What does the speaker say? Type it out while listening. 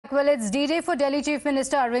back. Well, it's D-Day for Delhi Chief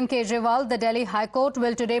Minister Arvind Kejriwal. The Delhi High Court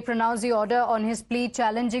will today pronounce the order on his plea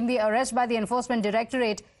challenging the arrest by the Enforcement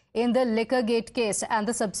Directorate in the Liquorgate case and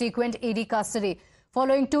the subsequent ED custody.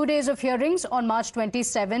 Following 2 days of hearings on March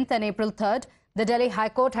 27th and April 3rd, the Delhi High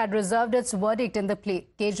Court had reserved its verdict in the plea.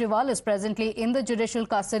 Kejriwal is presently in the judicial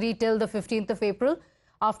custody till the 15th of April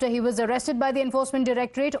after he was arrested by the Enforcement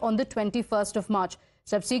Directorate on the 21st of March.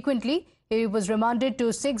 Subsequently, he was remanded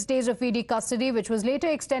to 6 days of ED custody, which was later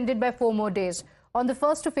extended by 4 more days. On the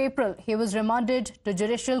 1st of April, he was remanded to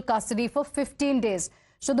judicial custody for 15 days.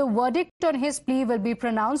 So the verdict on his plea will be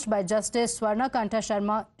pronounced by Justice Swarna Kanta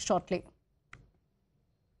Sharma shortly.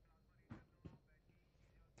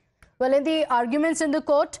 Well, in the arguments in the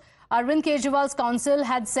court, Arvind Kejriwal's counsel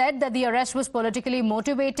had said that the arrest was politically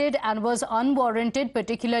motivated and was unwarranted,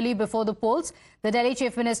 particularly before the polls. The Delhi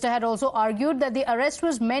Chief Minister had also argued that the arrest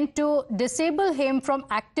was meant to disable him from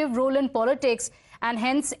active role in politics and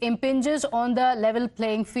hence impinges on the level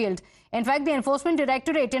playing field. In fact, the Enforcement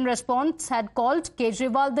Directorate in response had called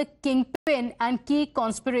Kejriwal the kingpin and key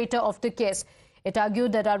conspirator of the case. It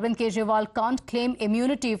argued that Arvind Kejriwal can't claim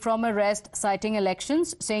immunity from arrest, citing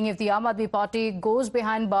elections, saying if the Aam Aadmi Party goes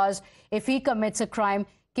behind bars, if he commits a crime,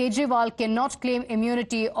 Kejriwal cannot claim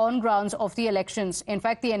immunity on grounds of the elections. In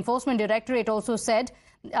fact, the Enforcement Directorate also said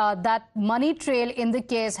that money trail in the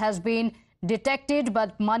case has been detected,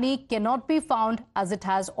 but money cannot be found as it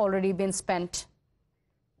has already been spent.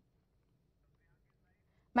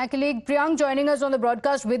 My colleague Priyank joining us on the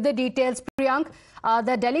broadcast with the details. Priyank,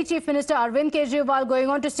 the Delhi Chief Minister Arvind Kejriwal going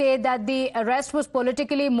on to say that the arrest was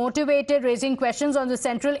politically motivated, raising questions on the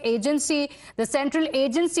central agency. The central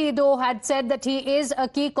agency, though, had said that he is a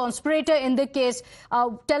key conspirator in the case.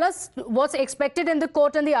 Tell us what's expected in the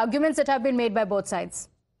court and the arguments that have been made by both sides.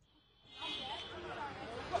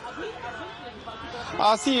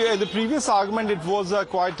 The previous argument, it was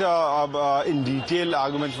quite in detail.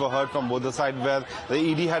 Arguments were heard from both the sides, where the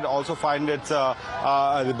ED had also filed its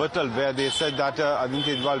rebuttal, where they said that Arvind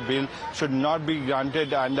Kejriwal bail should not be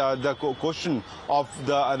granted, and the question of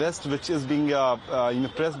the arrest, which is being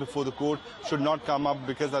pressed before the court, should not come up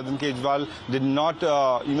because Arvind Kejriwal did not,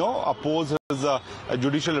 oppose his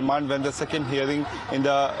judicial remand when the second hearing in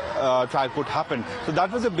the trial court happened. So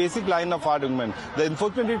that was a basic line of argument. The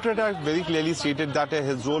Enforcement Directorate had very clearly stated that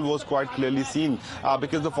his role was quite clearly seen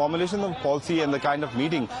because the formulation of policy and the kind of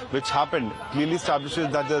meeting which happened clearly establishes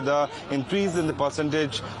that the increase in the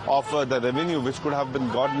percentage of the revenue which could have been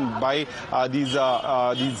gotten by these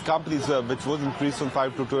companies, which was increased from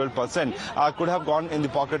 5 to 12%, could have gone in the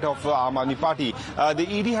pocket of Aam Aadmi Party. The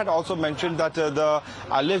ED had also mentioned that the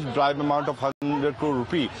alleged bribe amount of 100 crore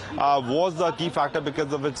rupee was the key factor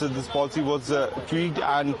because of which this policy was tweaked,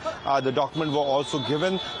 and the document were also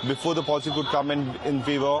given before the policy could come in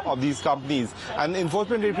favor of these companies. And the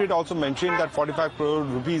Enforcement Directorate also mentioned that 45 crore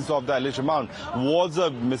rupees of the alleged amount was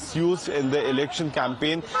misused in the election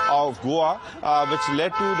campaign of Goa, which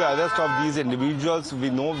led to the arrest of these individuals. We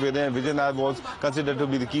know Vijay Nair was considered to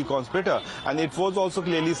be the key conspirator, and it was also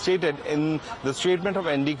clearly stated in the statement of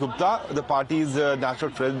ND Gupta, the party's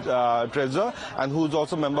national treasurer, and who is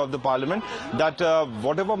also member of the parliament, that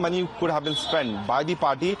whatever money could have been spent by the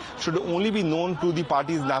party should only be known to the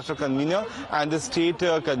party's national convener and the state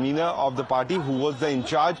convener of the party, who was in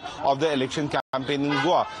charge of the election campaign in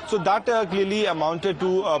Goa. So that clearly amounted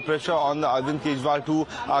to pressure on Arvind Kejriwal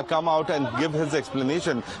to come out and give his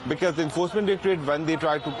explanation, because the Enforcement Directorate, when they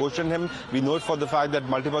tried to question him, we know for the fact that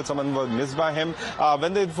multiple summons were missed by him.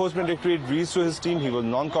 When the Enforcement Directorate reached to his team, he was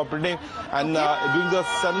non-cooperative, and during the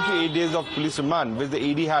 7 to 8 days of police remand, which the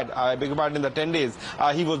ED had, I beg your pardon, in the 10 days,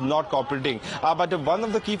 he was not cooperating. But one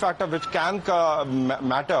of the key factors which can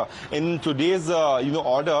matter in today's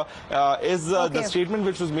order is the statement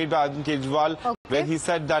which was made by Arvind Kejriwal, where he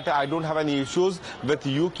said that I don't have any issues with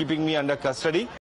you keeping me under custody.